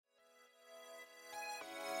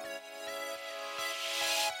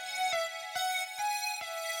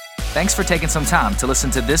Thanks for taking some time to listen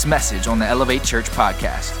to this message on the Elevate Church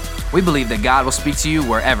podcast. We believe that God will speak to you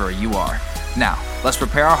wherever you are. Now, let's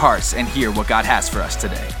prepare our hearts and hear what God has for us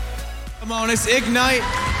today. Come on, it's Ignite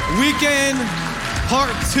Weekend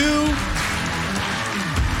Part 2.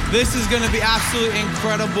 This is going to be absolutely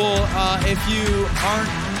incredible. If you aren't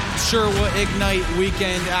sure what Ignite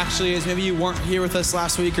Weekend actually is, maybe you weren't here with us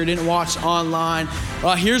last week or didn't watch online,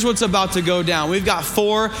 here's what's about to go down. We've got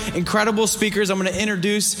 4 incredible speakers. I'm going to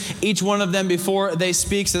introduce each one of them before they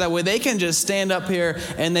speak so that way they can just stand up here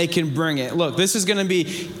and they can bring it. Look, this is going to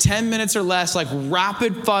be 10 minutes or less, like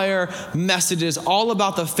rapid fire messages all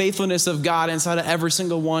about the faithfulness of God inside of every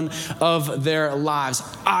single one of their lives.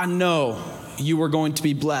 I know you are going to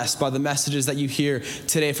be blessed by the messages that you hear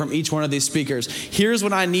today from each one of these speakers. Here's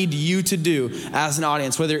what I need you to do as an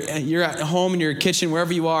audience, whether you're at home in your kitchen,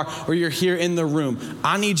 wherever you are, or you're here in the room.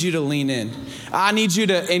 I need you to lean in. I need you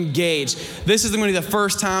to engage. This is going to be the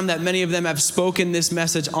first time that many of them have spoken this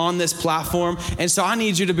message on this platform. And so I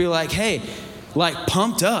need you to be like, hey, like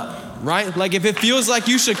pumped up, right? Like if it feels like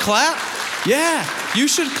you should clap, yeah, you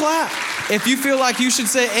should clap. If you feel like you should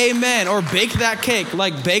say amen or bake that cake,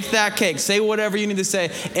 like bake that cake. Say whatever you need to say.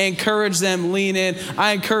 Encourage them, lean in.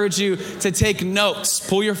 I encourage you to take notes.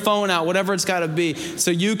 Pull your phone out, whatever it's got to be,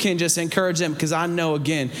 so you can just encourage them, because I know,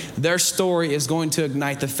 again, their story is going to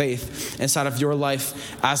ignite the faith inside of your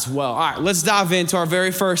life as well. All right, let's dive into our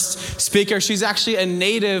very first speaker. She's actually a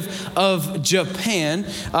native of Japan,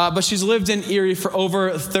 but she's lived in Erie for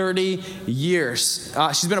over 30 years.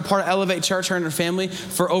 She's been a part of Elevate Church, her and her family,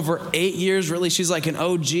 for over 8 years. Really, she's like an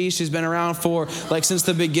OG. She's been around for like since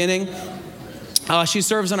the beginning. She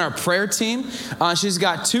serves on our prayer team. She's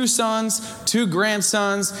got 2 sons, 2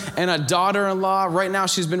 grandsons, and a daughter-in-law. Right now,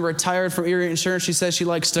 she's been retired from Erie Insurance. She says she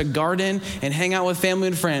likes to garden and hang out with family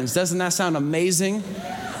and friends. Doesn't that sound amazing?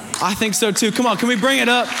 I think so too. Come on, can we bring it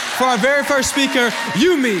up for our very first speaker,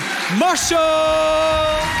 Yumi Marshall?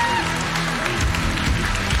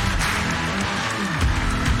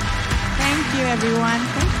 Thank you, everyone.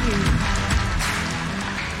 Thank you.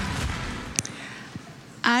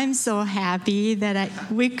 I'm so happy that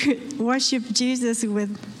we could worship Jesus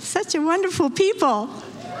with such a wonderful people.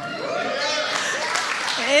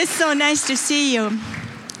 It's so nice to see you.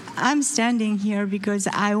 I'm standing here because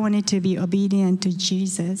I wanted to be obedient to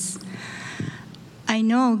Jesus. I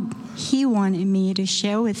know He wanted me to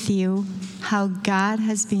share with you how God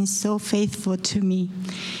has been so faithful to me,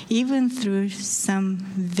 even through some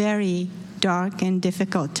very dark and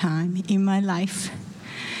difficult time in my life.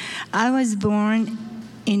 I was born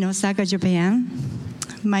in Osaka, Japan.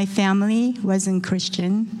 My family wasn't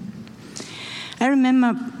Christian. I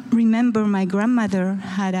remember my grandmother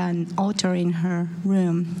had an altar in her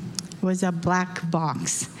room. It was a black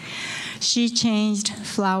box. She changed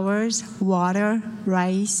flowers, water,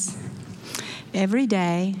 rice every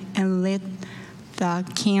day and lit the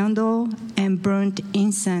candle and burned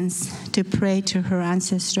incense to pray to her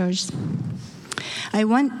ancestors. I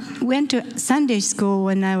went to Sunday school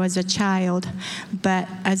when I was a child, but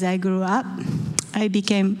as I grew up, I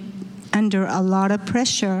became under a lot of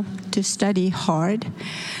pressure to study hard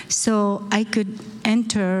so I could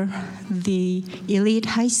enter the elite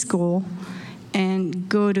high school and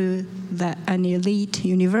go to an elite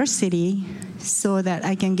university so that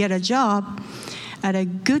I can get a job at a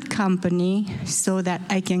good company so that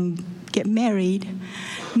I can get married,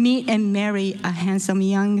 meet and marry a handsome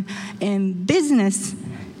young and business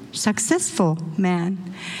successful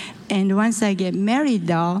man. And once I get married,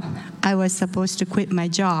 though, I was supposed to quit my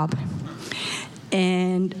job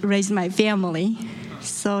and raise my family.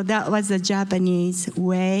 So that was a Japanese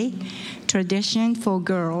way, tradition for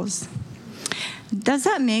girls. Does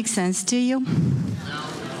that make sense to you?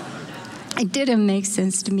 It didn't make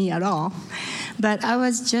sense to me at all. But I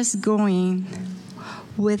was just going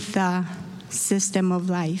with the system of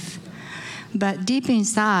life. But deep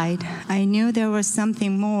inside, I knew there was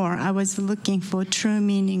something more. I was looking for true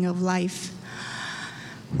meaning of life.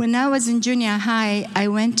 When I was in junior high, I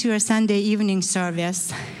went to a Sunday evening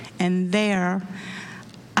service, and there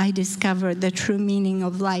I discovered the true meaning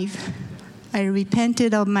of life. I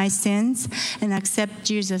repented of my sins and accepted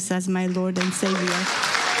Jesus as my Lord and Savior.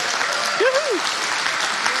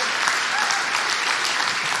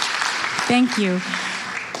 Thank you.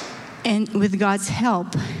 And with God's help,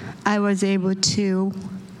 I was able to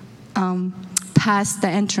pass the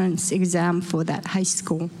entrance exam for that high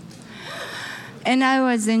school. And I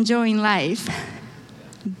was enjoying life.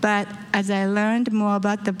 But as I learned more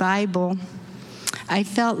about the Bible, I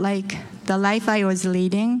felt like the life I was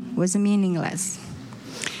leading was meaningless.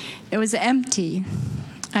 It was empty.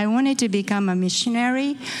 I wanted to become a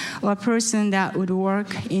missionary or a person that would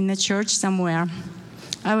work in the church somewhere.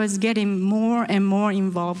 I was getting more and more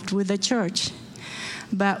involved with the church.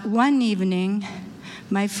 But one evening,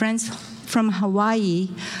 my friends from Hawaii,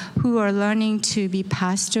 who are learning to be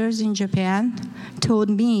pastors in Japan, told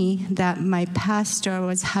me that my pastor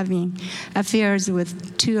was having affairs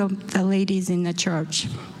with two of the ladies in the church.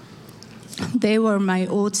 They were my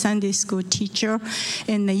old Sunday school teacher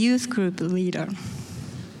and the youth group leader.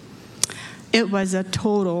 It was a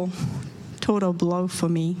total blow for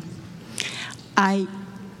me.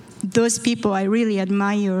 Those people I really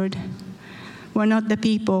admired were not the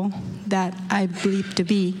people that I believed to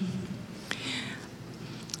be.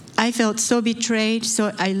 I felt so betrayed,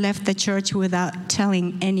 so I left the church without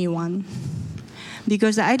telling anyone,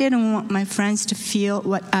 because I didn't want my friends to feel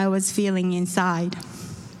what I was feeling inside.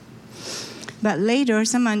 But later,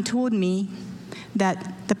 someone told me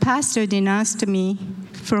that the pastor denounced me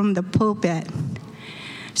from the pulpit.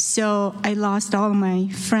 So I lost all my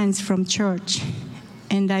friends from church,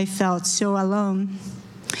 and I felt so alone.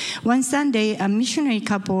 One Sunday, a missionary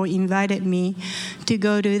couple invited me to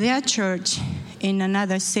go to their church in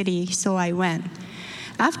another city, so I went.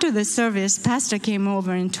 After the service, pastor came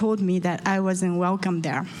over and told me that I wasn't welcome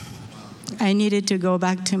there. I needed to go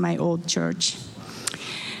back to my old church.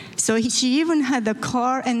 So she even had the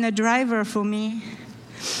car and the driver for me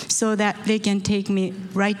so that they can take me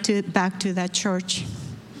back to that church.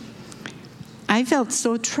 I felt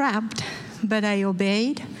so trapped, but I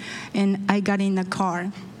obeyed, and I got in the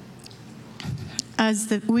car.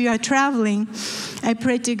 As we are traveling, I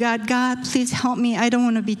prayed to God, God, please help me. I don't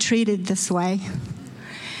want to be treated this way.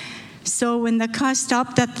 So when the car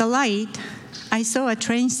stopped at the light, I saw a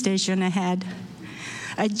train station ahead.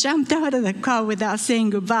 I jumped out of the car without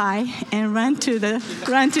saying goodbye and ran to the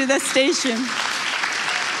station.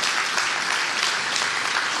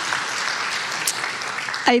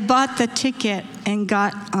 I bought the ticket and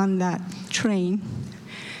got on that train.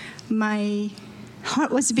 My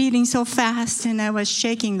heart was beating so fast and I was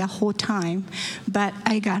shaking the whole time, but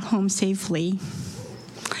I got home safely.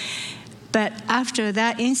 But after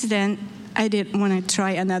that incident, I didn't want to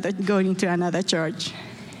try going to another church.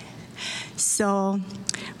 So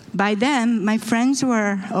by then, my friends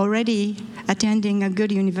were already attending a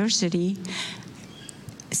good university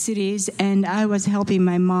cities, and I was helping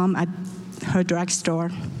my mom at her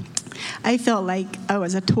drugstore. I felt like I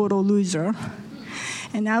was a total loser.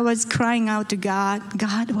 And I was crying out to God,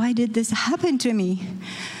 God, why did this happen to me?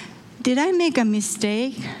 Did I make a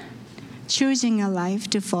mistake choosing a life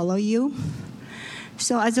to follow you?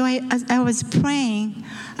 So as I was praying,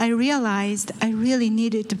 I realized I really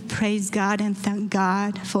needed to praise God and thank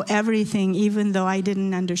God for everything, even though I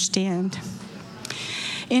didn't understand.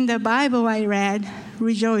 In the Bible I read,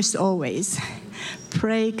 rejoice always,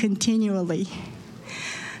 pray continually,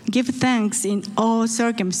 give thanks in all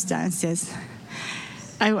circumstances.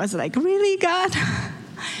 I was like, really, God?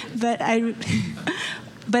 But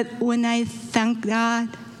when I thank God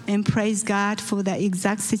and praise God for the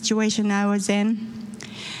exact situation I was in,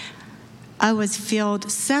 I was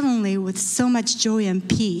filled suddenly with so much joy and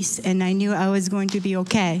peace, and I knew I was going to be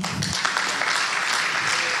okay.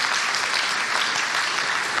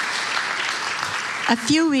 A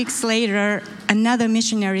few weeks later, another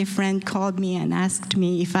missionary friend called me and asked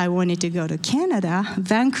me if I wanted to go to Canada,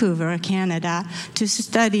 Vancouver, Canada, to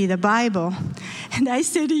study the Bible. And I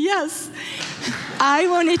said yes. I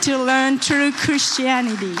wanted to learn true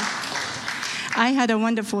Christianity. I had a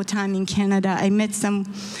wonderful time in Canada. I met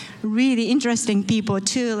some really interesting people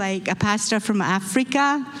too, like a pastor from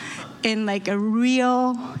Africa and like a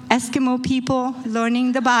real Eskimo people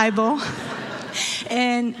learning the Bible.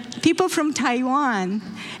 And people from Taiwan,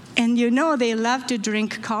 and you know they love to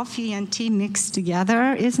drink coffee and tea mixed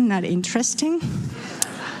together. Isn't that interesting?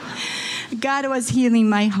 God was healing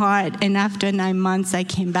my heart, and after 9 months, I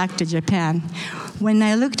came back to Japan. When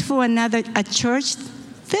I looked for a church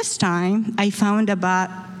this time, I found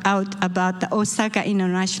out about the Osaka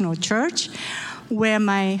International Church, where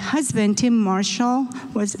my husband, Tim Marshall,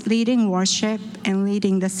 was leading worship and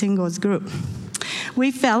leading the singles group.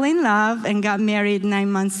 We fell in love and got married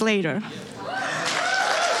 9 months later.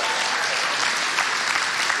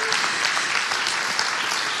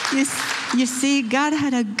 You see, God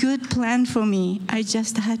had a good plan for me. I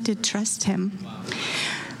just had to trust Him.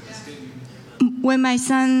 When my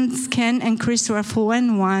sons Ken and Chris were 4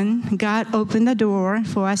 and 1, God opened the door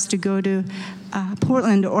for us to go to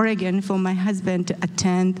Portland, Oregon, for my husband to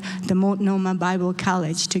attend the Multnomah Bible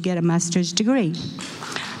College to get a master's degree.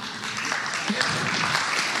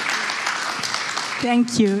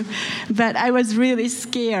 Thank you. But I was really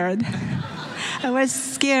scared. I was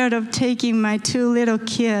scared of taking my 2 little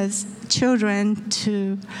children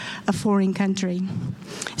to a foreign country,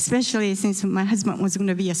 especially since my husband was going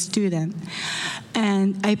to be a student.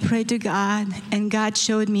 And I prayed to God, and God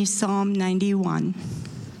showed me Psalm 91.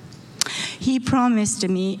 He promised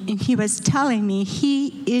me, and he was telling me,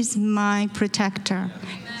 he is my protector,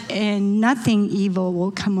 and nothing evil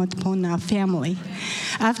will come upon our family.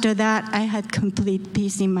 After that, I had complete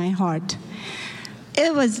peace in my heart.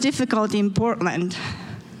 It was difficult in Portland.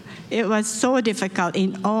 It was so difficult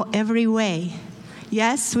in every way.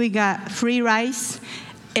 Yes, we got free rice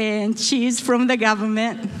and cheese from the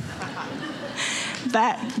government,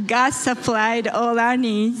 but God supplied all our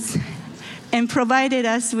needs and provided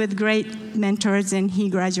us with great mentors, and he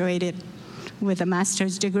graduated with a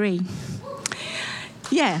master's degree.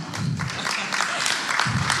 Yeah.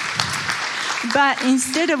 But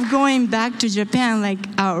instead of going back to Japan like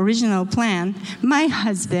our original plan, my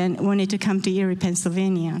husband wanted to come to Erie,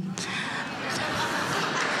 Pennsylvania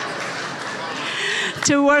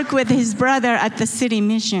to work with his brother at the city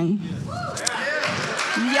mission.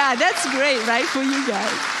 Yeah, that's great, right, for you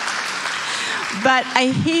guys? But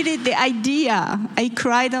I hated the idea. I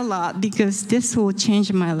cried a lot because this will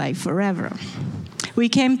change my life forever. We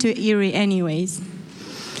came to Erie anyways.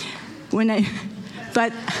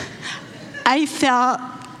 But I felt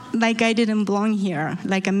like I didn't belong here,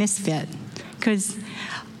 like a misfit, because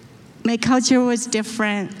my culture was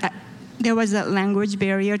different. There was a language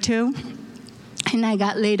barrier too, and I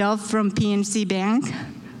got laid off from PNC Bank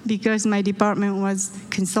because my department was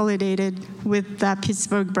consolidated with the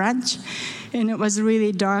Pittsburgh branch, and it was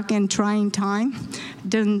really dark and trying time.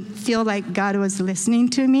 Didn't feel like God was listening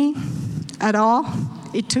to me at all.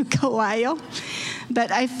 It took a while,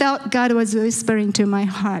 but I felt God was whispering to my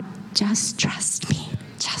heart, just trust me,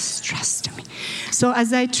 just trust me. So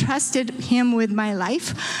as I trusted him with my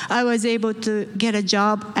life, I was able to get a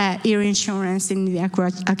job at Erie Insurance in the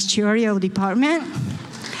actuarial department.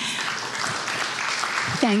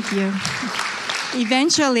 Thank you.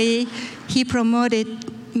 Eventually, he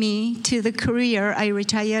promoted me to the career I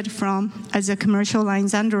retired from as a commercial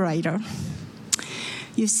lines underwriter.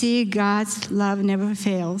 You see, God's love never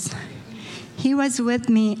fails. He was with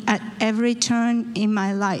me at every turn in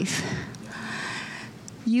my life.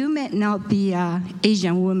 You may not be an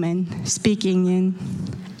Asian woman speaking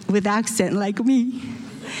with accent like me,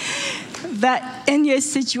 but in your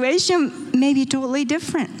situation may be totally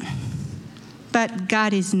different. But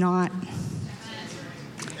God is not.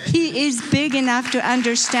 He is big enough to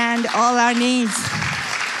understand all our needs.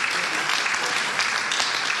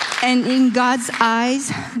 And in God's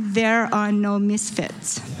eyes, there are no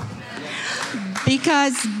misfits.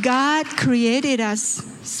 Because God created us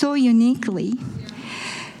so uniquely,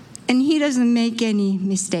 and he doesn't make any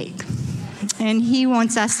mistake. And he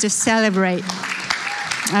wants us to celebrate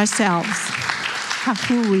ourselves,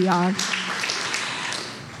 who we are.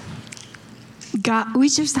 God, we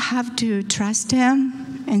just have to trust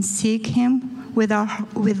him and seek him with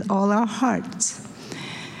all our hearts.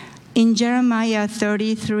 In Jeremiah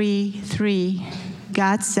 33:3,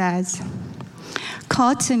 God says,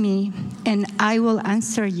 "Call to me, and I will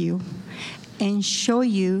answer you and show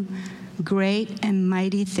you great and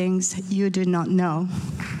mighty things you do not know."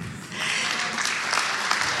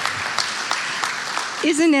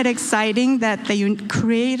 Isn't it exciting that the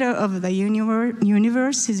creator of the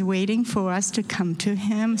universe is waiting for us to come to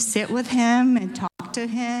him, sit with him, and talk to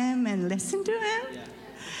him, and listen to him? Yeah.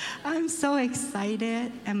 I'm so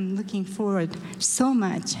excited. I'm looking forward so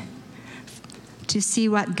much to see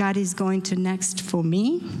what God is going to next for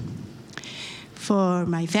me, for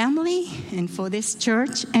my family, and for this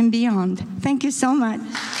church and beyond. Thank you so much.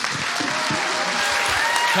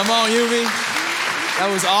 Come on, Yumi. That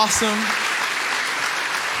was awesome.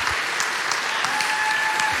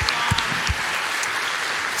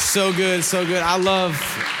 So good, so good. I love,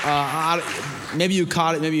 maybe you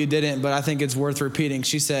caught it, maybe you didn't, but I think it's worth repeating.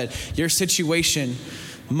 She said, your situation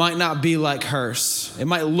might not be like hers. It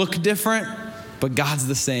might look different, but God's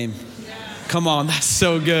the same. Come on, that's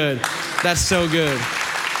so good. That's so good.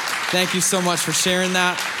 Thank you so much for sharing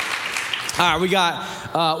that. All right, we got,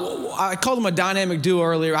 I called them a dynamic duo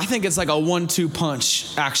earlier. I think it's like a 1-2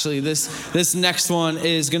 punch, actually. This next one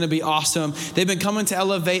is going to be awesome. They've been coming to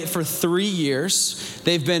Elevate for 3 years.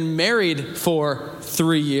 They've been married for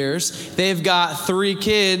 3 years. They've got 3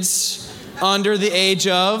 kids under the age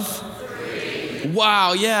of 3.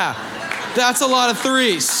 Wow, yeah. That's a lot of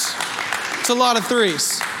threes. It's a lot of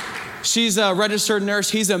threes. She's a registered nurse.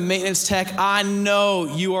 He's a maintenance tech. I know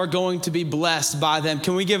you are going to be blessed by them.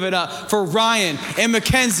 Can we give it up for Ryan and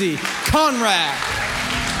Mackenzie Conrad?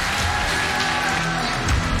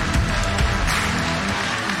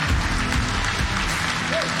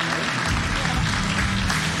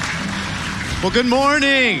 Well, good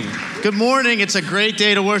morning. Good morning. It's a great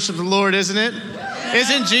day to worship the Lord, isn't it?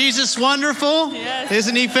 Isn't Jesus wonderful? Yes.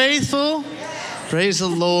 Isn't he faithful? Praise the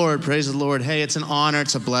Lord. Praise the Lord. Hey, it's an honor.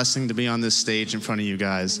 It's a blessing to be on this stage in front of you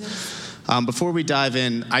guys. Before we dive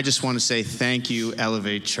in, I just want to say thank you,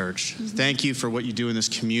 Elevate Church. Thank you for what you do in this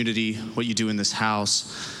community, what you do in this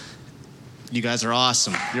house. You guys are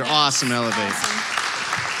awesome. You're awesome, Elevate.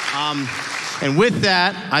 And with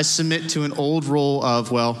that, I submit to an old rule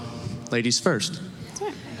of, well, ladies first.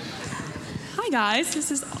 Hi, guys.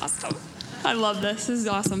 This is awesome. I love this. This is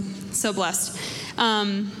awesome. So blessed.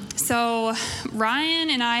 So Ryan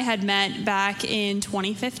and I had met back in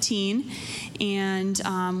 2015,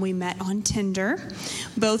 and we met on Tinder.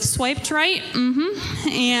 Both swiped right.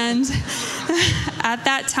 And at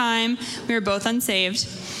that time, we were both unsaved.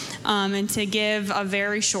 And to give a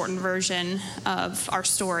very shortened version of our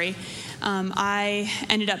story, I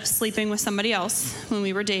ended up sleeping with somebody else when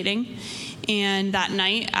we were dating. And that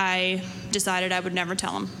night, I decided I would never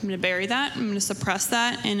tell him. I'm going to bury that. I'm going to suppress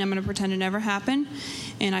that. And I'm going to pretend it never happened.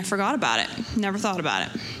 And I forgot about it. Never thought about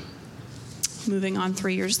it. Moving on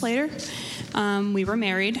 3 years later, we were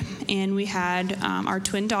married. And we had our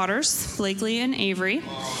twin daughters, Blakely and Avery.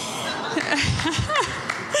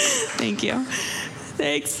 Thank you.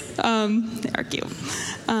 Thanks. They are cute.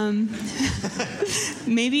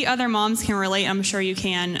 Maybe other moms can relate. I'm sure you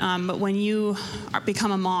can. But when you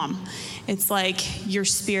become a mom, it's like your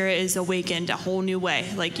spirit is awakened a whole new way.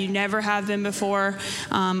 Like you never have been before.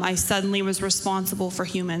 I suddenly was responsible for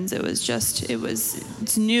humans.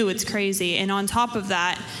 It's new. It's crazy. And on top of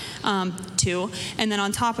that, and then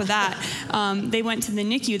on top of that, they went to the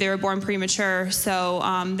NICU. They were born premature, so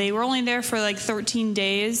they were only there for like 13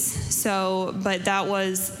 days. But that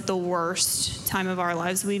was the worst time of our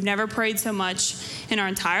lives. We've never prayed so much in our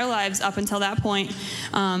entire lives up until that point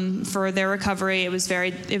for their recovery. It was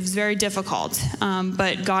very difficult,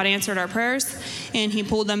 but God answered our prayers, and He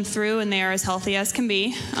pulled them through, and they are as healthy as can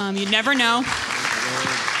be. You'd never know.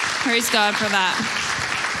 Praise God for that.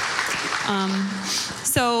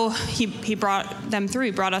 So he brought them through.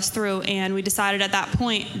 He brought us through, and we decided at that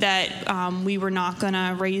point that we were not going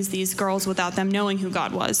to raise these girls without them knowing who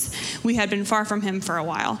God was. We had been far from Him for a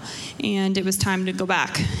while, and it was time to go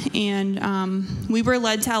back. And we were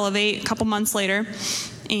led to Elevate a couple months later,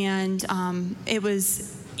 and it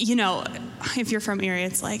was, if you're from Erie,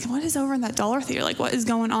 it's like, what is over in that dollar theater? Like, what is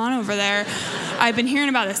going on over there? I've been hearing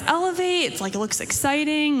about this Elevate. It's like, it looks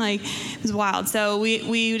exciting. Like, it was wild. So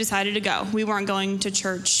we decided to go. We weren't going to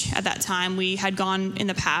church at that time. We had gone in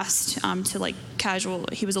the past to like casual.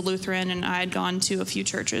 He was a Lutheran, and I had gone to a few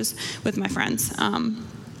churches with my friends.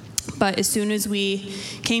 But as soon as we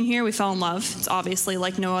came here, we fell in love. It's obviously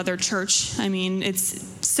like no other church. I mean, it's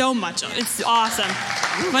so much. It's awesome.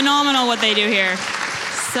 Phenomenal what they do here.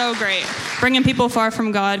 So great. Bringing people far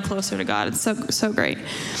from God closer to God. It's so great.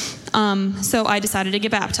 So I decided to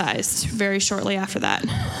get baptized very shortly after that.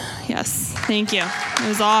 Yes, thank you. It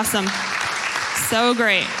was awesome. So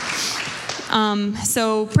great.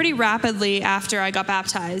 So pretty rapidly after I got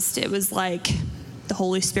baptized, it was like the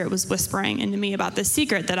Holy Spirit was whispering into me about this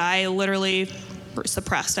secret that I literally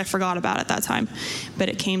suppressed. I forgot about at that time, but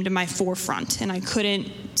it came to my forefront, and I couldn't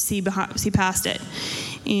see past it.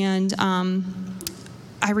 And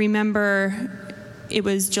I remember it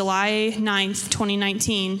was July 9th,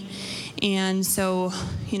 2019, and so,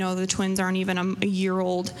 the twins aren't even a year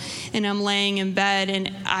old, and I'm laying in bed,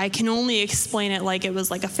 and I can only explain it like it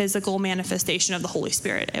was like a physical manifestation of the Holy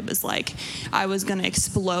Spirit. It was like I was going to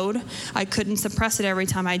explode. I couldn't suppress it every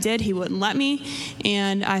time I did. He wouldn't let me,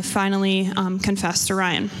 and I finally confessed to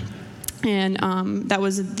Ryan. And that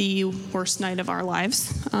was the worst night of our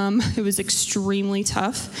lives. It was extremely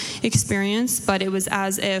tough experience, but it was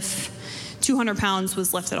as if 200 pounds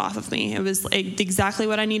was lifted off of me. It was exactly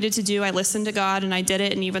what I needed to do. I listened to God, and I did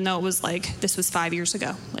it. And even though it was like, this was 5 years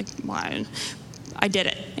ago, like, why? I did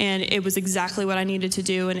it. And it was exactly what I needed to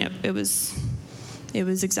do. And it was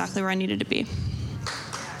exactly where I needed to be.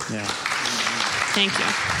 Yeah. Thank you.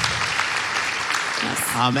 Yes.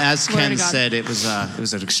 As Ken said, it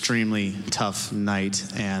was an extremely tough night,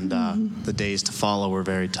 and the days to follow were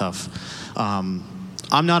very tough.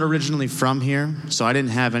 I'm not originally from here, so I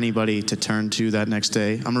didn't have anybody to turn to that next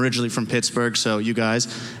day. I'm originally from Pittsburgh, so you guys,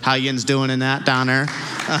 how yin's doing in that down there?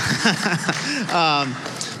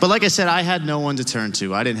 But like I said, I had no one to turn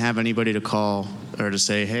to. I didn't have anybody to call or to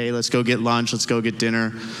say, hey, let's go get lunch, let's go get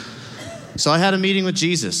dinner. So I had a meeting with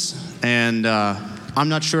Jesus, and I'm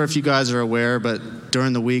not sure if you guys are aware, but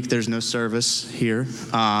during the week there's no service here,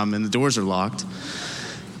 and the doors are locked.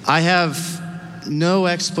 I have no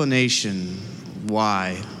explanation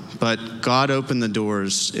why but God opened the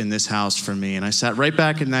doors in this house for me. And I sat right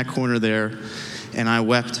back in that corner there, and I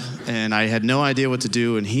wept, and I had no idea what to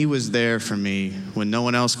do, and he was there for me when no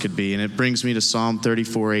one else could be. And it brings me to Psalm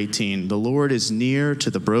 34:18. The Lord is near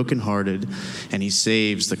to the brokenhearted, and he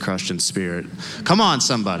saves the crushed in spirit. Come on,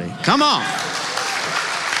 somebody. Come on.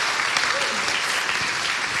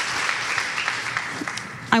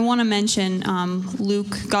 I want to mention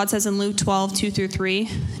Luke. God says in Luke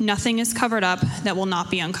 12:2-3, nothing is covered up that will not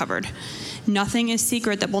be uncovered. Nothing is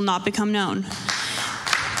secret that will not become known.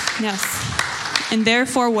 Yes. And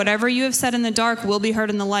therefore, whatever you have said in the dark will be heard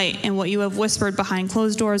in the light, and what you have whispered behind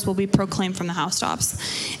closed doors will be proclaimed from the housetops.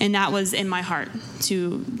 And that was in my heart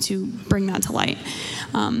to bring that to light.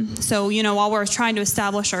 So, while we're trying to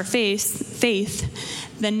establish our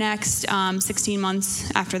faith, the next 16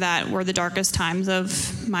 months after that were the darkest times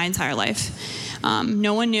of my entire life.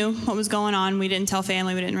 No one knew what was going on. We didn't tell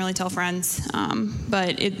family. We didn't really tell friends.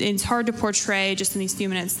 But it's hard to portray just in these few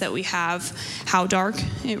minutes that we have how dark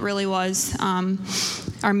it really was.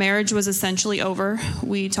 Our marriage was essentially over.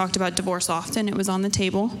 We talked about divorce often. It was on the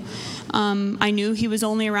table. I knew he was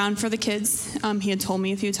only around for the kids. He had told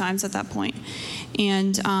me a few times at that point.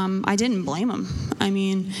 And I didn't blame him. I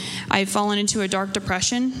mean, I had fallen into a dark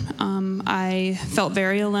depression. I felt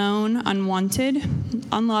very alone, unwanted,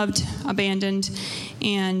 unloved, abandoned,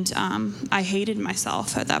 and I hated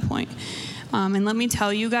myself at that point. And let me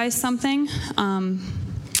tell you guys something.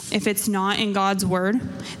 If it's not in God's word,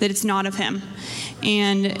 that it's not of him.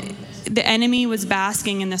 And the enemy was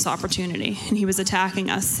basking in this opportunity, and he was attacking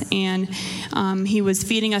us, and he was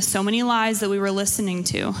feeding us so many lies that we were listening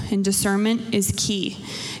to. And discernment is key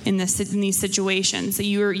in these situations.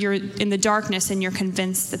 You're in the darkness, and you're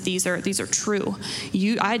convinced that these are true.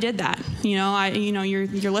 I did that.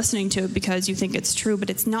 You're listening to it because you think it's true, but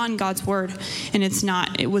it's not in God's word, and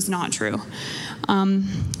it was not true.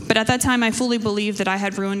 But at that time, I fully believed that I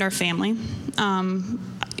had ruined our family.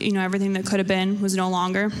 Everything that could have been was no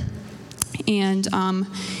longer. And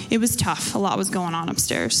it was tough. A lot was going on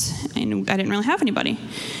upstairs, and I didn't really have anybody.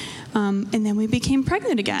 And then we became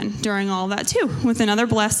pregnant again during all that too. With another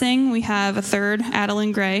blessing, we have a third,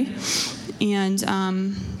 Adeline Gray, and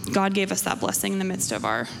God gave us that blessing in the midst of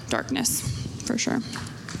our darkness, for sure. Thank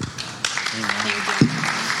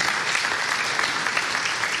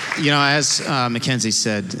you. As Mackenzie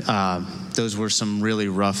said, those were some really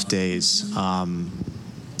rough days.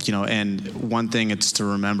 And one thing it's to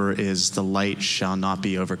remember is the light shall not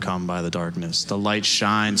be overcome by the darkness. The light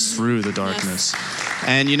shines through the darkness. Yes.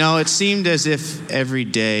 And, it seemed as if every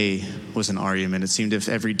day was an argument. It seemed as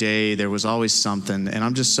if every day there was always something. And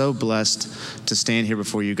I'm just so blessed to stand here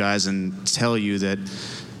before you guys and tell you that,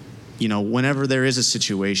 whenever there is a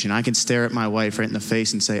situation, I can stare at my wife right in the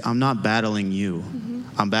face and say, I'm not battling you. Mm-hmm.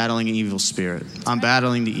 I'm battling an evil spirit. I'm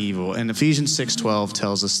battling the evil. And Ephesians 6:12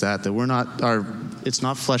 tells us that it's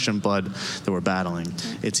not flesh and blood that we're battling.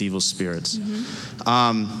 It's evil spirits.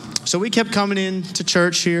 Mm-hmm. So we kept coming in to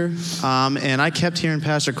church here, and I kept hearing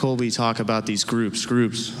Pastor Colby talk about these groups.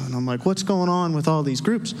 And I'm like, what's going on with all these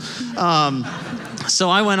groups? So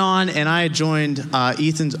I went on, and I joined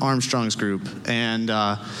Ethan Armstrong's group, and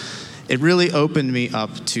it really opened me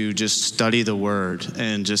up to just study the Word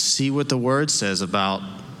and just see what the Word says about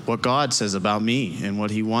what God says about me and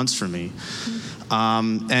what he wants for me.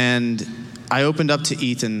 And I opened up to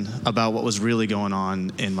Ethan about what was really going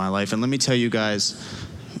on in my life. And let me tell you guys,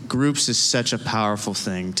 groups is such a powerful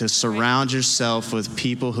thing, to surround yourself with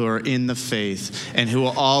people who are in the faith and who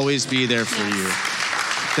will always be there for you.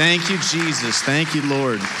 Thank you, Jesus. Thank you,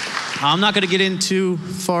 Lord. I'm not going to get in too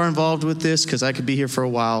far involved with this because I could be here for a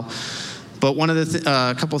while. But one of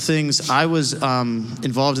the couple things, I was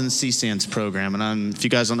involved in the CSANS program. And if you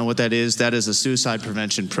guys don't know what that is a suicide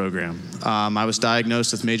prevention program. I was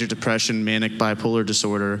diagnosed with major depression, manic bipolar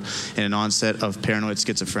disorder, and an onset of paranoid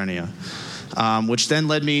schizophrenia. Which then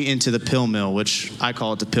led me into the pill mill, which I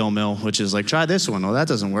call it the pill mill, which is like, try this one. Oh, that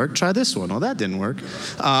doesn't work. Try this one. Oh, that didn't work.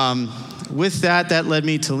 With that led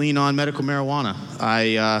me to lean on medical marijuana.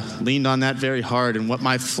 I leaned on that very hard, and what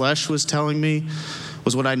my flesh was telling me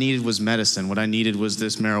was what I needed was medicine. What I needed was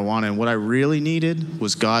this marijuana, and what I really needed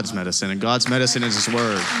was God's medicine, and God's medicine is his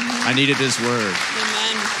word. I needed his word.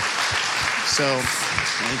 Amen. So,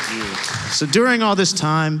 thank you. So during all this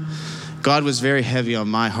time, God was very heavy on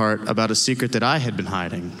my heart about a secret that I had been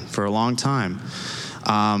hiding for a long time,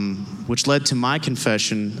 which led to my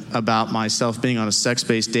confession about myself being on a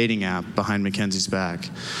sex-based dating app behind Mackenzie's back,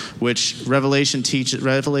 which Revelation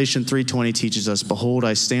 3:20 teaches us, behold,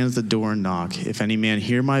 I stand at the door and knock. If any man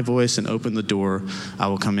hear my voice and open the door, I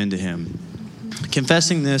will come into him.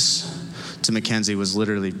 Confessing this to Mackenzie was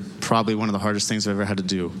literally probably one of the hardest things I've ever had to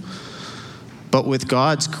do. But with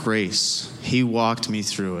God's grace, he walked me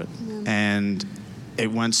through it. Amen. And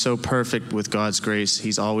it went so perfect with God's grace.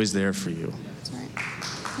 He's always there for you. That's right.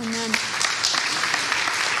 Amen.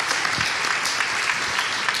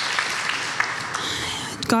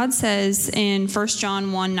 God says in 1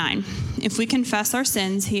 John 1:9, if we confess our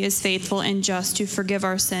sins, he is faithful and just to forgive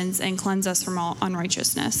our sins and cleanse us from all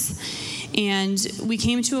unrighteousness. And we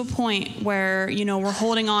came to a point where, we're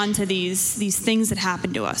holding on to these things that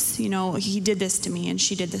happened to us. He did this to me and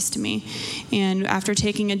she did this to me. And after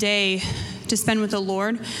taking a day to spend with the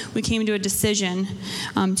Lord, we came to a decision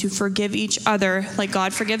to forgive each other like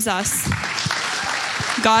God forgives us.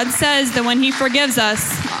 God says that when he forgives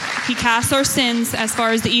us, he casts our sins as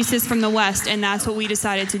far as the east is from the west, and that's what we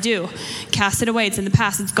decided to do. Cast it away. It's in the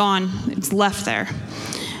past. It's gone. It's left there.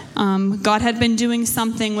 God had been doing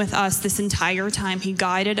something with us this entire time. He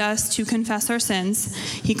guided us to confess our sins.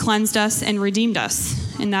 He cleansed us and redeemed us,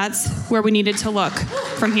 and that's where we needed to look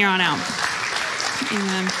from here on out.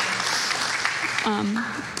 Amen.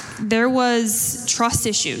 There was trust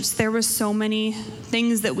issues. There was so many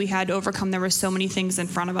things that we had to overcome. There were so many things in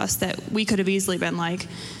front of us that we could have easily been like,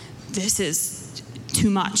 this is too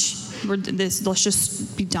much. Let's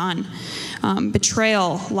just be done.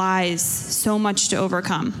 Betrayal, lies, so much to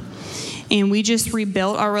overcome. And we just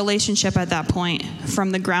rebuilt our relationship at that point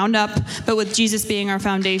from the ground up, but with Jesus being our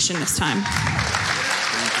foundation this time.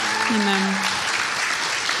 Amen.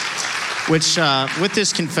 Which, with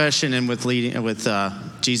this confession and with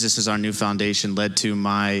Jesus as our new foundation, led to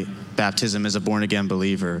my baptism as a born-again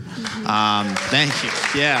believer. Mm-hmm. Thank you.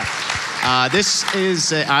 Yeah. This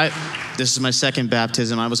is my second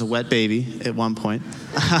baptism. I was a wet baby at one point.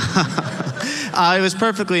 It was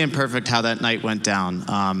perfectly imperfect how that night went down.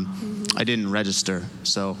 I didn't register,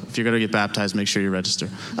 so if you're going to get baptized, make sure you register.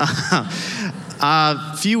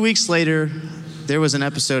 A few weeks later, there was an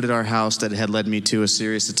episode at our house that had led me to a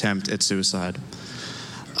serious attempt at suicide.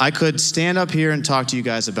 I could stand up here and talk to you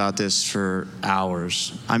guys about this for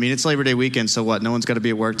hours. I mean, it's Labor Day weekend, so what? No one's got to be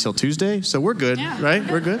at work till Tuesday, so we're good, right?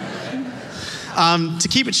 We're good. To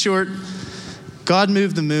keep it short, God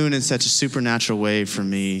moved the moon in such a supernatural way for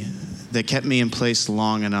me that kept me in place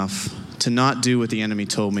long enough to not do what the enemy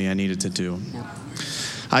told me I needed to do.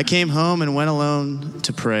 I came home and went alone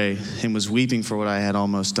to pray and was weeping for what I had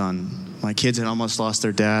almost done. My kids had almost lost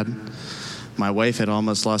their dad. My wife had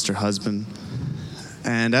almost lost her husband.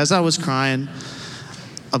 And as I was crying,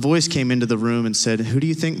 a voice came into the room and said, "Who do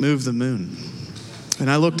you think moved the moon?"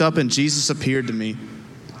 And I looked up and Jesus appeared to me.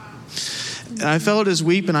 And I fell at his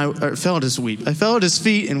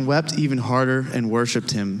feet and wept even harder and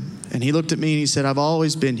worshiped him. And he looked at me and he said, "I've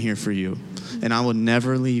always been here for you, and I will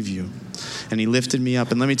never leave you." And he lifted me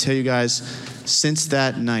up. And let me tell you guys, since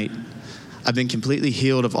that night, I've been completely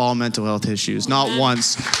healed of all mental health issues. Not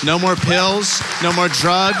once. No more pills, no more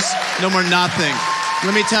drugs, no more nothing.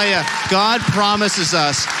 Let me tell you, God promises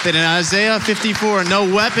us that in Isaiah 54,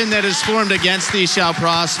 no weapon that is formed against thee shall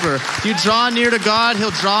prosper. You draw near to God, he'll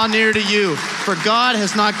draw near to you. For God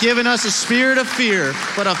has not given us a spirit of fear,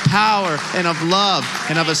 but of power and of love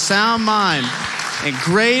and of a sound mind. And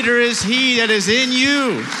greater is he that is in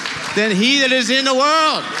you than he that is in the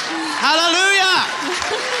world. Hallelujah!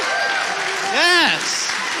 Yes!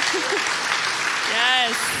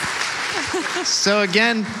 Yes. So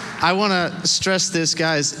again, I want to stress this,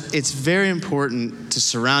 guys. It's very important to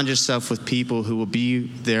surround yourself with people who will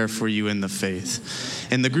be there for you in the faith.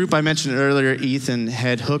 And the group I mentioned earlier, Ethan,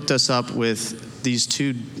 had hooked us up with these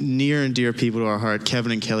two near and dear people to our heart,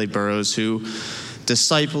 Kevin and Kelly Burrows, who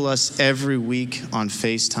disciple us every week on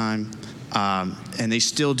FaceTime. And they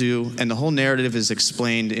still do. And the whole narrative is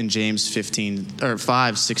explained in James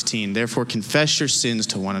 5:16. Therefore, confess your sins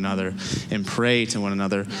to one another and pray to one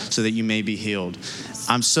another so that you may be healed.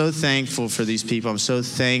 I'm so thankful for these people. I'm so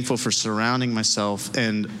thankful for surrounding myself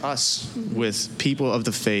and us with people of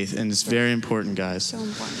the faith. And it's very important, guys. So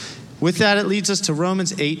important. With that, it leads us to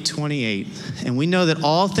Romans 8:28. And we know that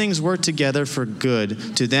all things work together for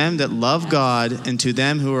good to them that love God and to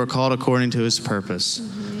them who are called according to his purpose.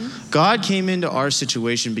 God came into our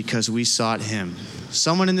situation because we sought him.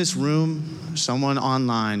 Someone in this room, someone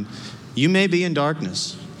online, you may be in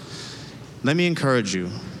darkness. Let me encourage you.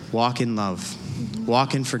 Walk in love.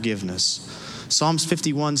 Walk in forgiveness. Psalms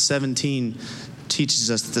 51:17 teaches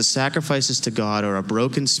us that the sacrifices to God are a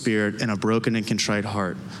broken spirit and a broken and contrite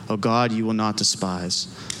heart. Oh God, you will not despise.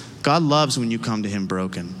 God loves when you come to him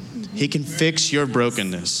broken. He can fix your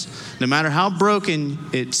brokenness, no matter how broken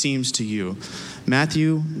it seems to you.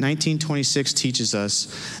 Matthew 19:26 teaches us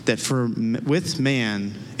that with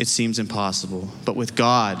man it seems impossible, but with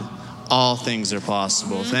God all things are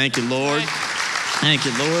possible. Thank you, Lord. Thank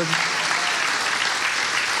you, Lord.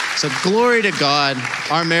 So glory to God.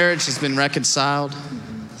 Our marriage has been reconciled.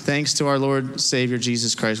 Thanks to our Lord Savior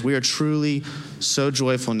Jesus Christ. We are truly so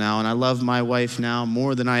joyful now, and I love my wife now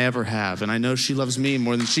more than I ever have, and I know she loves me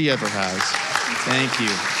more than she ever has. Thank you.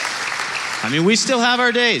 I mean, we still have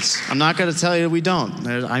our days. I'm not going to tell you we don't.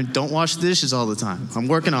 I don't wash the dishes all the time. I'm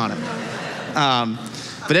working on it.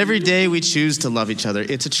 But every day we choose to love each other.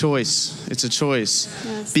 It's a choice. It's a choice.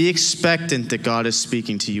 Yes. Be expectant that God is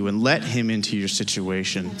speaking to you and let him into your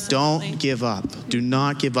situation. Absolutely. Don't give up. Do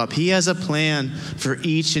not give up. He has a plan for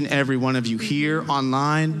each and every one of you here,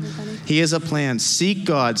 online. He has a plan. Seek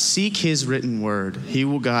God. Seek his written word. He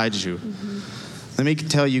will guide you. Let me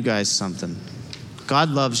tell you guys something. God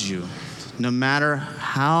loves you. No matter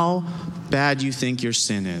how bad you think your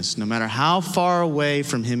sin is, no matter how far away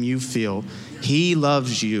from him you feel, he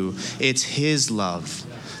loves you. It's his love.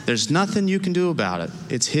 There's nothing you can do about it.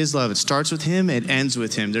 It's his love. It starts with him. It ends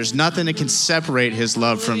with him. There's nothing that can separate his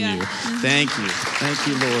love from you. Thank you. Thank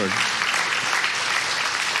you, Lord.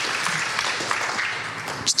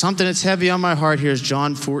 Something that's heavy on my heart here is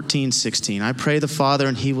John 14:16. I pray the Father,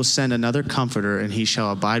 and he will send another comforter, and he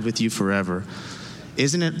shall abide with you forever.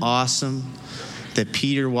 Isn't it awesome that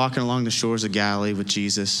Peter walking along the shores of Galilee with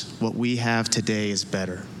Jesus, what we have today is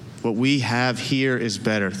better. What we have here is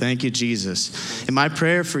better. Thank you, Jesus. And my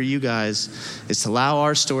prayer for you guys is to allow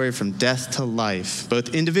our story from death to life, both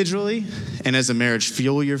individually and as a marriage,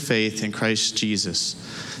 fuel your faith in Christ Jesus.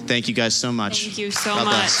 Thank you guys so much. Thank you so God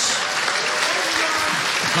much. Bless.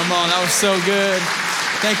 Come on, that was so good.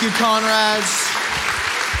 Thank you, Conrads.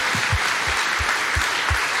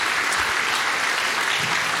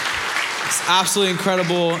 Absolutely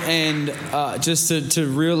incredible, and just to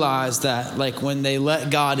realize that, like, when they let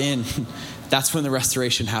God in, that's when the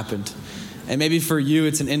restoration happened. And maybe for you,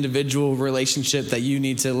 it's an individual relationship that you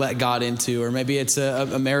need to let God into, or maybe it's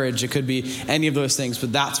a marriage. It could be any of those things,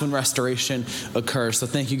 but that's when restoration occurs. So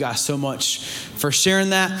thank you guys so much for sharing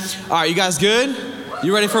that. All right, you guys good?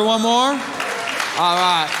 You ready for one more? All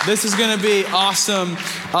right, this is going to be awesome.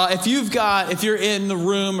 If you're in the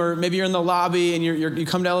room, or maybe you're in the lobby and you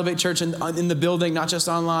come to Elevate Church in the building, not just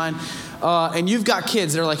online, and you've got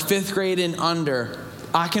kids that are like 5th grade and under,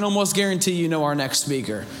 I can almost guarantee you know our next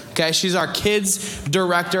speaker. Okay, she's our kids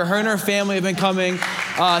director. Her and her family have been coming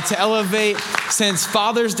to Elevate since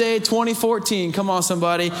Father's Day 2014. Come on,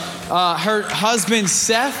 somebody. Her husband,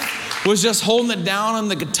 Seth, was just holding it down on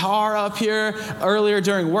the guitar up here earlier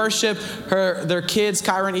during worship. Their kids,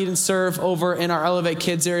 Kyra and Eden, serve over in our Elevate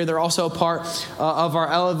Kids area. They're also a part of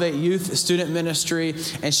our Elevate Youth Student Ministry,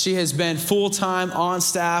 and she has been full-time on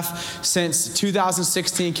staff since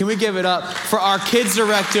 2016. Can we give it up for our kids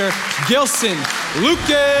director, Gilson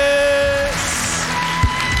Lucas?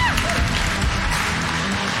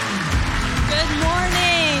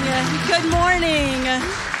 Good morning.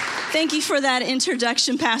 Thank you for that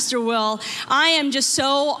introduction, Pastor Will. I am just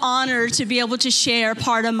so honored to be able to share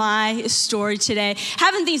part of my story today.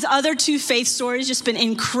 Haven't these other 2 faith stories just been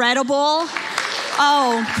incredible?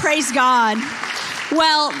 Oh, praise God.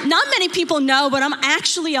 Well, not many people know, but I'm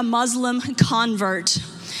actually a Muslim convert.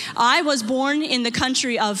 I was born in the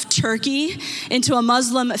country of Turkey into a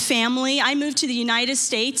Muslim family. I moved to the United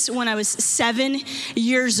States when I was 7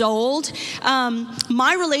 years old.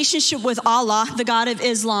 My relationship with Allah, the God of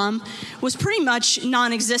Islam, was pretty much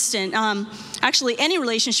non-existent. Actually, any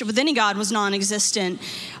relationship with any God was non-existent.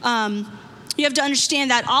 You have to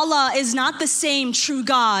understand that Allah is not the same true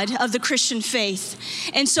God of the Christian faith.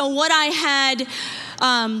 And so what I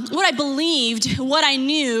believed, what I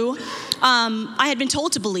knew, I had been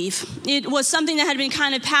told to believe. It was something that had been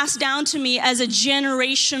kind of passed down to me as a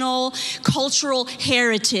generational cultural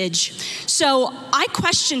heritage. So I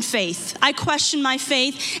questioned faith. I questioned my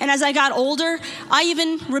faith. And as I got older, I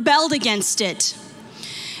even rebelled against it.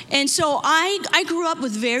 And so I grew up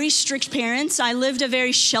with very strict parents. I lived a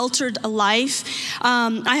very sheltered life.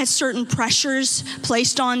 I had certain pressures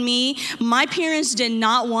placed on me. My parents did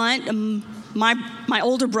not want my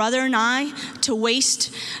older brother and I to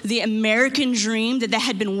waste the American dream that they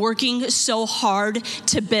had been working so hard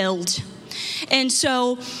to build. And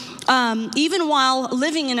so even while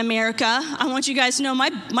living in America, I want you guys to know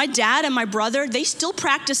my dad and my brother, they still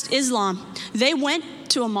practiced Islam. They went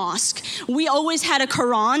to a mosque. We always had a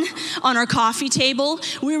Quran on our coffee table.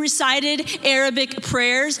 We recited Arabic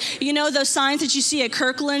prayers. You know those signs that you see at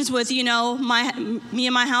Kirkland's with, me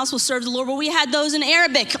and my house will serve the Lord. Well, we had those in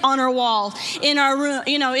Arabic on our wall, in our room,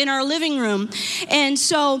 in our living room. And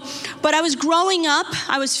so, but I was growing up,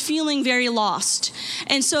 I was feeling very lost.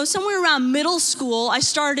 And so somewhere around middle school, I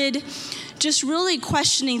started just really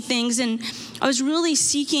questioning things, and I was really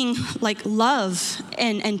seeking like love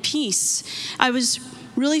and peace. I was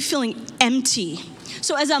really feeling empty.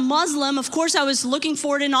 So as a Muslim, of course, I was looking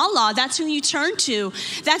for it in Allah. That's who you turn to.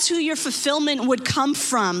 That's who your fulfillment would come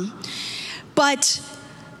from. But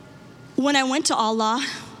when I went to Allah,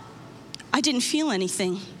 I didn't feel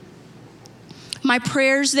anything. My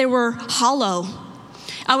prayers, they were hollow.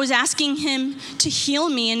 I was asking him to heal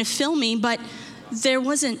me and to fill me, but there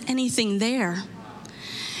wasn't anything there.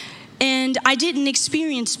 And I didn't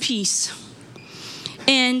experience peace.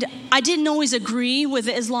 And I didn't always agree with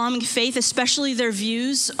the Islamic faith, especially their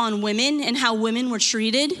views on women and how women were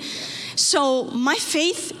treated. So my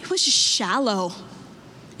faith was just shallow.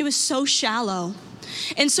 It was so shallow.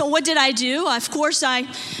 And so what did I do? Of course, I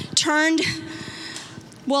turned,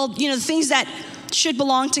 the things that should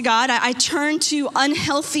belong to God, I turned to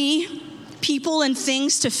unhealthy people and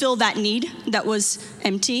things to fill that need that was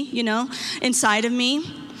empty, inside of me.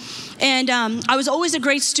 And I was always a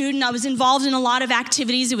great student. I was involved in a lot of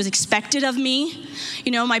activities. It was expected of me.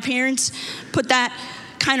 My parents put that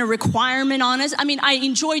kind of requirement on us. I mean, I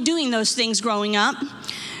enjoyed doing those things growing up.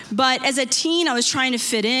 But as a teen, I was trying to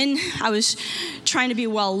fit in. I was trying to be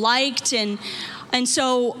well-liked. And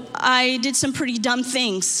so I did some pretty dumb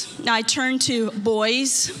things. I turned to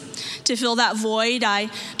boys to fill that void. I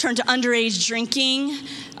turned to underage drinking,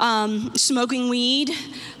 smoking weed,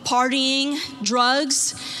 partying,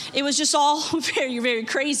 drugs. It was just all very, very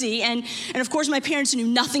crazy. And of course, my parents knew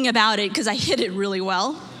nothing about it because I hid it really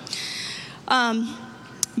well.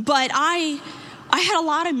 But I had a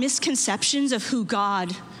lot of misconceptions of who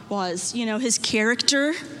God was, his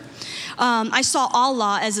character. I saw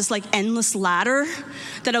Allah as this like endless ladder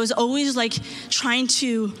that I was always like trying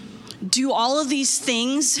to do all of these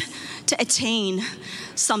things to attain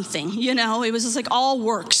something, It was just like all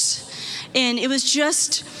works. And it was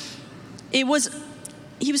just, he was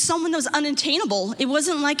someone that was unattainable. It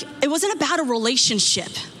wasn't about a relationship.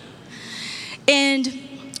 And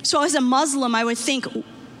so as a Muslim, I would think,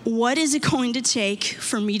 what is it going to take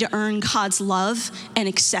for me to earn God's love and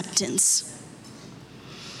acceptance?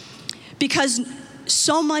 Because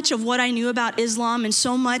so much of what I knew about Islam and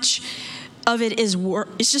so much of it is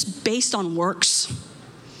it's just based on works.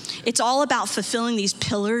 It's all about fulfilling these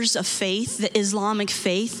pillars of faith, the Islamic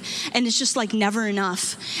faith, and it's just like never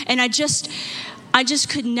enough. And I just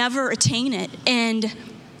could never attain it. And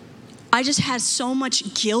I just had so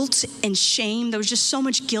much guilt and shame. There was just so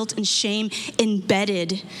much guilt and shame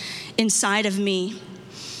embedded inside of me.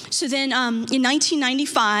 So then in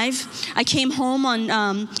 1995, I came home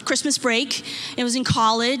on Christmas break. It was in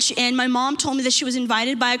college, and my mom told me that she was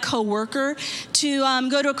invited by a coworker to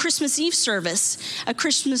go to a Christmas Eve service, a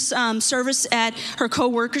Christmas service at her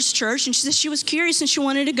coworker's church. And she said she was curious and she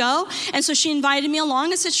wanted to go. And so she invited me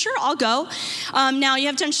along. I said, sure, I'll go. Now, you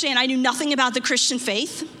have to understand, I knew nothing about the Christian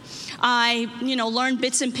faith. I, learned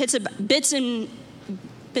bits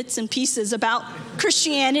and pieces about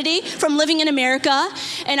Christianity from living in America.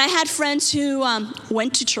 And I had friends who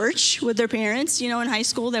went to church with their parents, in high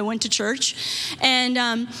school, they went to church.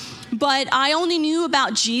 And, but I only knew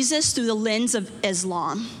about Jesus through the lens of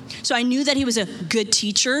Islam. So I knew that he was a good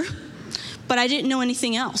teacher, but I didn't know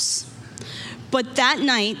anything else. But that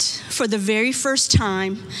night, for the very first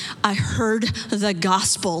time, I heard the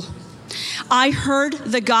gospel. I heard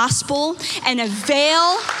the gospel, and a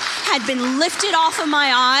veil had been lifted off of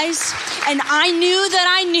my eyes, and I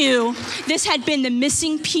knew this had been the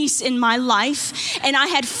missing piece in my life, and I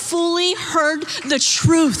had fully heard the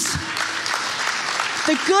truth,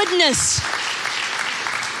 the goodness,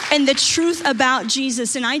 and the truth about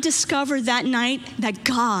Jesus. And I discovered that night that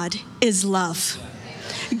God is love.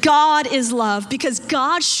 God is love, because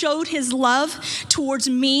God showed his love towards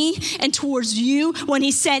me and towards you when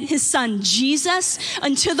he sent his son Jesus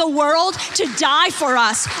into the world to die for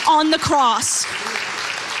us on the cross.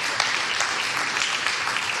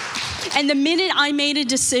 And the minute I made a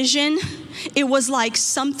decision, it was like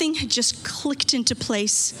something had just clicked into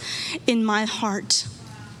place in my heart.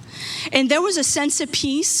 And there was a sense of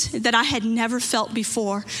peace that I had never felt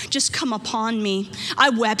before just come upon me. I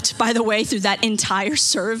wept, by the way, through that entire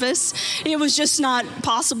service. It was just not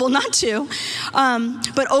possible not to.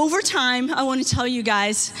 But over time, I want to tell you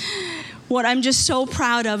guys, what I'm just so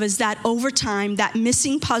proud of is that over time, that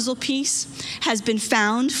missing puzzle piece has been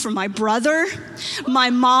found for my brother, my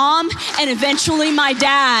mom, and eventually my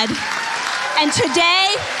dad. And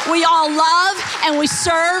today, we all love and we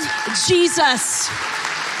serve Jesus.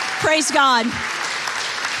 Praise God.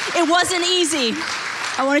 It wasn't easy.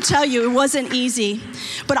 I want to tell you, it wasn't easy.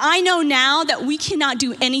 But I know now that we cannot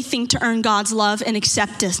do anything to earn God's love and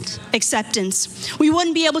acceptance. We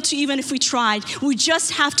wouldn't be able to even if we tried. We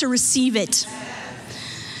just have to receive it.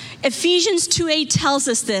 Ephesians 2:8 tells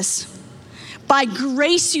us this. By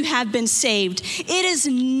grace you have been saved. It is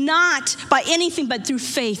not by anything but through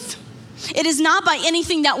faith. It is not by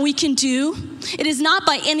anything that we can do. It is not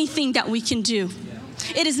by anything that we can do.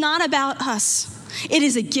 It is not about us. It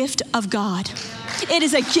is a gift of God. It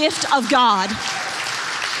is a gift of God.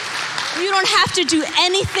 You don't have to do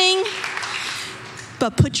anything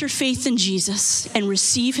but put your faith in Jesus and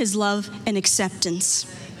receive his love and acceptance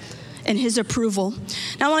and his approval.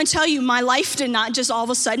 Now I want to tell you, my life did not just all of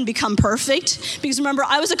a sudden become perfect, because remember,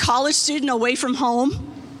 I was a college student away from home.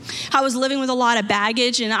 I was living with a lot of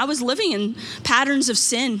baggage, and I was living in patterns of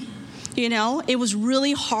sin. You know, it was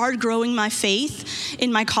really hard growing my faith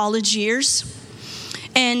in my college years.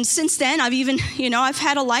 And since then, I've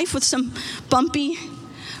had a life with some bumpy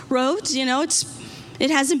roads. You know, it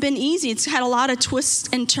hasn't been easy. It's had a lot of twists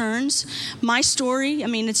and turns. My story,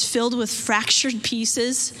 it's filled with fractured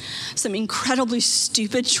pieces, some incredibly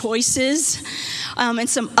stupid choices, and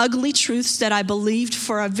some ugly truths that I believed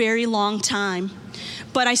for a very long time.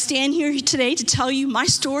 But I stand here today to tell you my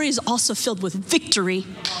story is also filled with victory.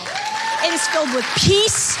 It is filled with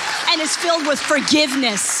peace, and it's filled with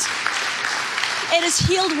forgiveness.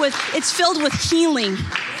 It's filled with healing.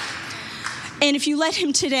 And if you let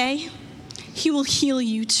him today, he will heal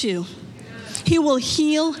you too. He will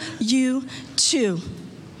heal you too.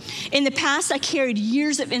 In the past, I carried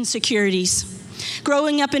years of insecurities.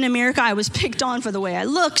 Growing up in America, I was picked on for the way I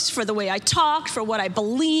looked, for the way I talked, for what I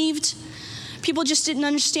believed. People just didn't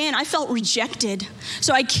understand. I felt rejected.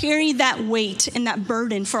 So I carried that weight and that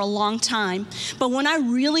burden for a long time. But when I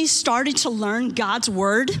really started to learn God's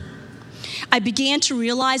word, I began to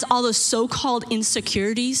realize all those so-called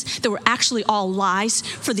insecurities that were actually all lies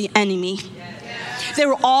for the enemy. They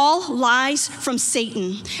were all lies from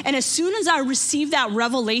Satan. And as soon as I received that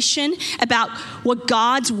revelation about what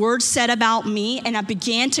God's word said about me, and I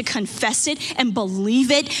began to confess it and believe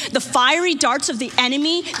it, the fiery darts of the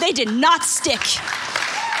enemy, they did not stick.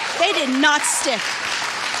 They did not stick.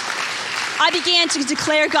 I began to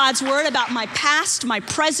declare God's word about my past, my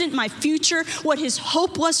present, my future, what his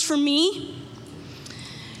hope was for me.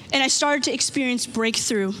 And I started to experience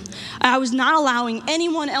breakthrough. I was not allowing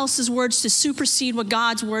anyone else's words to supersede what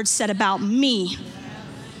God's word said about me.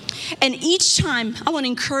 And each time, I want to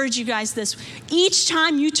encourage you guys this, each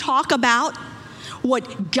time you talk about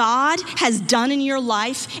what God has done in your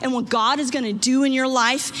life and what God is going to do in your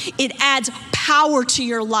life, it adds power to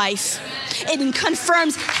your life. It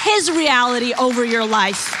confirms his reality over your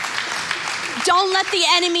life. Don't let the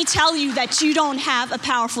enemy tell you that you don't have a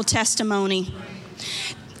powerful testimony.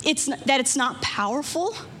 It's not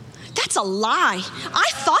powerful. That's a lie.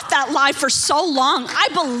 I thought that lie for so long. I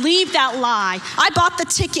believed that lie. I bought the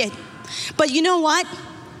ticket. But you know what?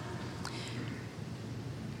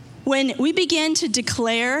 When we begin to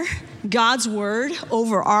declare God's word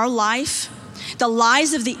over our life, the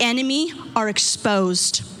lies of the enemy are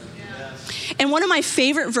exposed. And one of my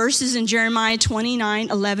favorite verses in Jeremiah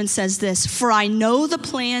 29:11 says this, "For I know the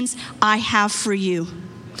plans I have for you.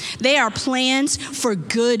 They are plans for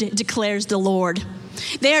good, declares the Lord.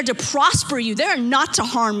 They are to prosper you. They are not to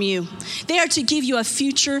harm you. They are to give you a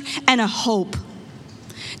future and a hope."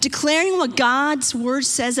 Declaring what God's word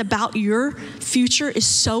says about your future is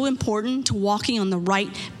so important to walking on the right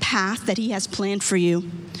path that he has planned for you.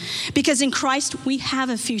 Because in Christ, we have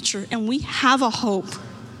a future and we have a hope.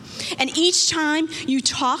 And each time you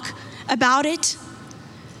talk about it,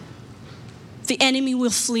 the enemy will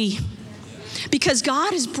flee. Because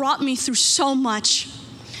God has brought me through so much.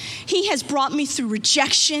 He has brought me through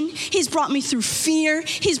rejection. He's brought me through fear.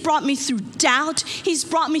 He's brought me through doubt. He's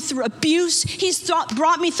brought me through abuse. He's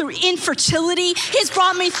brought me through infertility. He's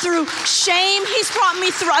brought me through shame. He's brought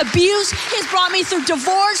me through abuse. He's brought me through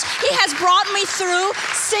divorce. He has brought me through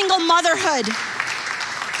single motherhood.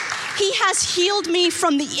 He has healed me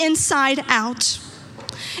from the inside out.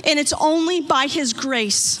 And it's only by his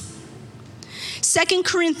grace. 2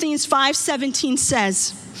 Corinthians 5:17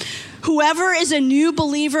 says, "Whoever is a new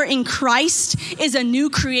believer in Christ is a new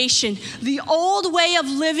creation. The old way of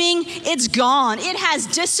living, it's gone. It has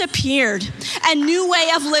disappeared. A new way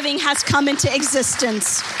of living has come into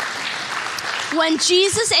existence." When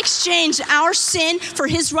Jesus exchanged our sin for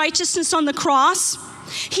his righteousness on the cross,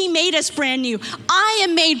 he made us brand new. I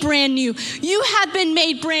am made brand new. You have been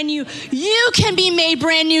made brand new. You can be made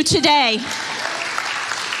brand new today.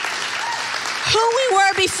 Who we were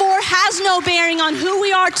were before has no bearing on who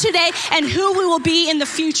we are today and who we will be in the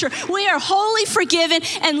future. We are wholly forgiven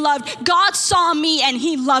and loved. God saw me and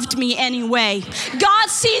he loved me anyway. God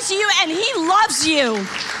sees you and he loves you.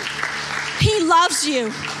 He loves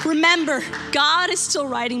you. Remember, God is still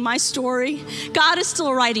writing my story. God is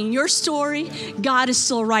still writing your story. God is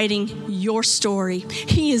still writing your story.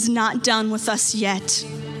 He is not done with us yet.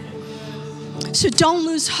 So don't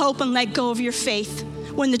lose hope and let go of your faith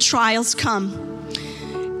when the trials come,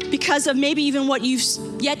 because of maybe even what you've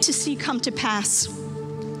yet to see come to pass.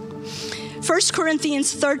 1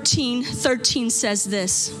 Corinthians 13 says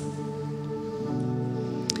this.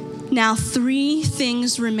 Now 3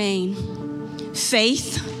 things remain: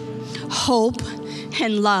 faith, hope,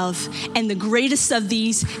 and love. And the greatest of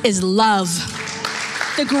these is love.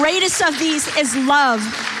 The greatest of these is love.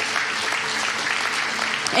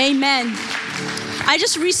 Amen. I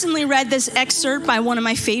just recently read this excerpt by one of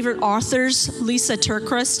my favorite authors, Lisa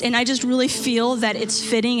TerKeurst, and I just really feel that it's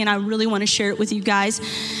fitting, and I really want to share it with you guys.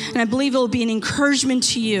 And I believe it will be an encouragement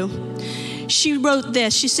to you. She wrote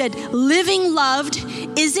this. She said, living loved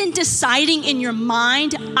isn't deciding in your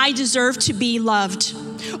mind, I deserve to be loved,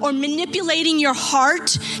 or manipulating your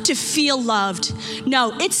heart to feel loved.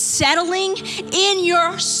 No, it's settling in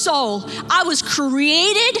your soul. I was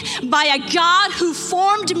created by a God who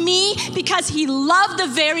formed me because he loved the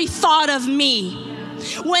very thought of me.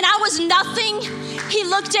 When I was nothing, he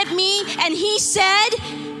looked at me and he said,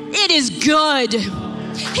 it is good.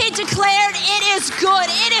 He declared, it is good.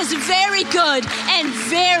 It is very good and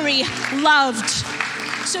very loved.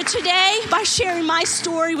 So today, by sharing my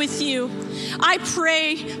story with you, I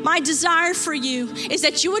pray, my desire for you is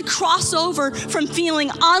that you would cross over from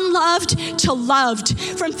feeling unloved to loved,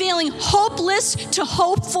 from feeling hopeless to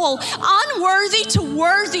hopeful, unworthy to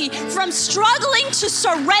worthy, from struggling to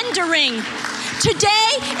surrendering.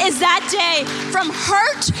 Today is that day, from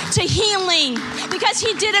hurt to healing, because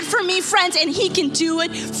he did it for me, friends, and he can do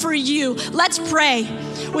it for you. Let's pray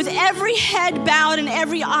with every head bowed and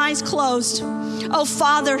every eyes closed. Oh,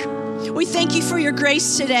 Father, we thank you for your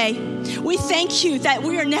grace today. We thank you that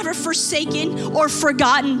we are never forsaken or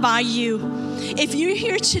forgotten by you. If you're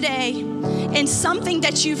here today and something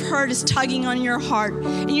that you've heard is tugging on your heart,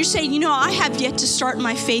 and you're saying, I have yet to start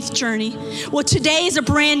my faith journey. Well, today is a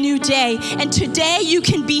brand new day, and today you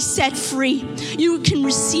can be set free. You can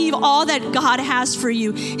receive all that God has for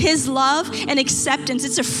you. His love and acceptance,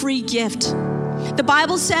 it's a free gift. The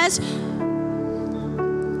Bible says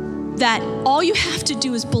that all you have to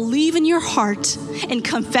do is believe in your heart and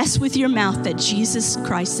confess with your mouth that Jesus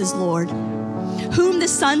Christ is Lord. Whom the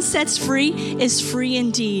Son sets free is free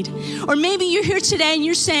indeed. Or maybe you're here today and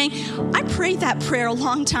you're saying, I prayed that prayer a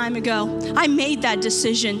long time ago. I made that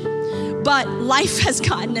decision, but life has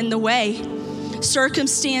gotten in the way.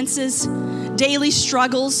 Circumstances, daily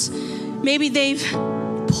struggles, maybe they've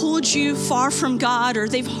pulled you far from God, or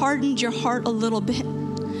they've hardened your heart a little bit.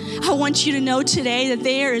 I want you to know today that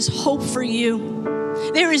there is hope for you.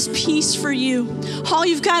 There is peace for you. All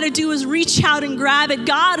you've got to do is reach out and grab it.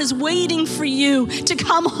 God is waiting for you to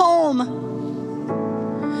come home.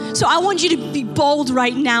 So I want you to be bold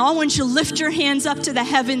right now. I want you to lift your hands up to the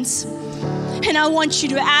heavens, and I want you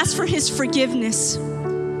to ask for his forgiveness.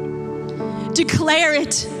 Declare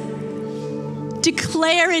it.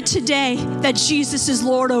 Declare it today that Jesus is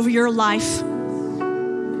Lord over your life.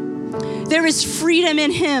 There is freedom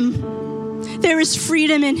in him. There is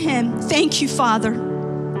freedom in him. Thank you, Father.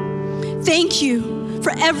 Thank you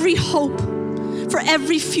for every hope, for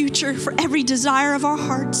every future, for every desire of our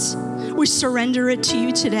hearts. We surrender it to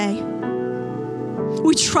you today.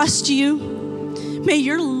 We trust you. May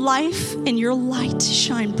your life and your light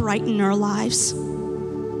shine bright in our lives.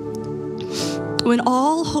 When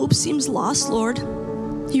all hope seems lost, Lord,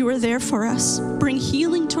 you are there for us. Bring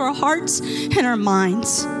healing to our hearts and our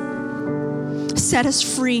minds. Set us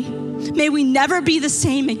free. May we never be the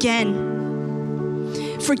same again.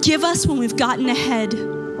 Forgive us when we've gotten ahead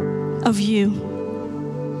of you.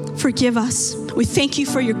 Forgive us. We thank you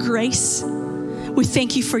for your grace. We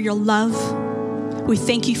thank you for your love. We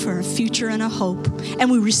thank you for a future and a hope. And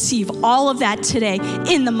we receive all of that today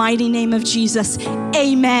in the mighty name of Jesus.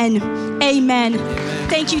 Amen. Amen.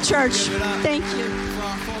 Thank you, church. Thank you.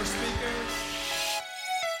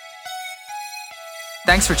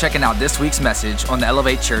 Thanks for checking out this week's message on the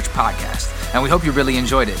Elevate Church podcast, and we hope you really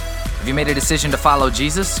enjoyed it. If you made a decision to follow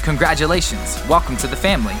Jesus, congratulations. Welcome to the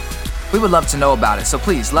family. We would love to know about it, so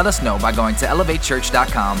please let us know by going to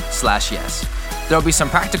elevatechurch.com/yes. There will be some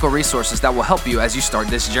practical resources that will help you as you start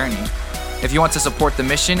this journey. If you want to support the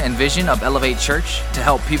mission and vision of Elevate Church to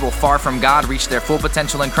help people far from God reach their full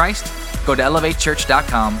potential in Christ, go to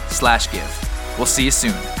elevatechurch.com/give. We'll see you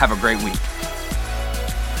soon. Have a great week.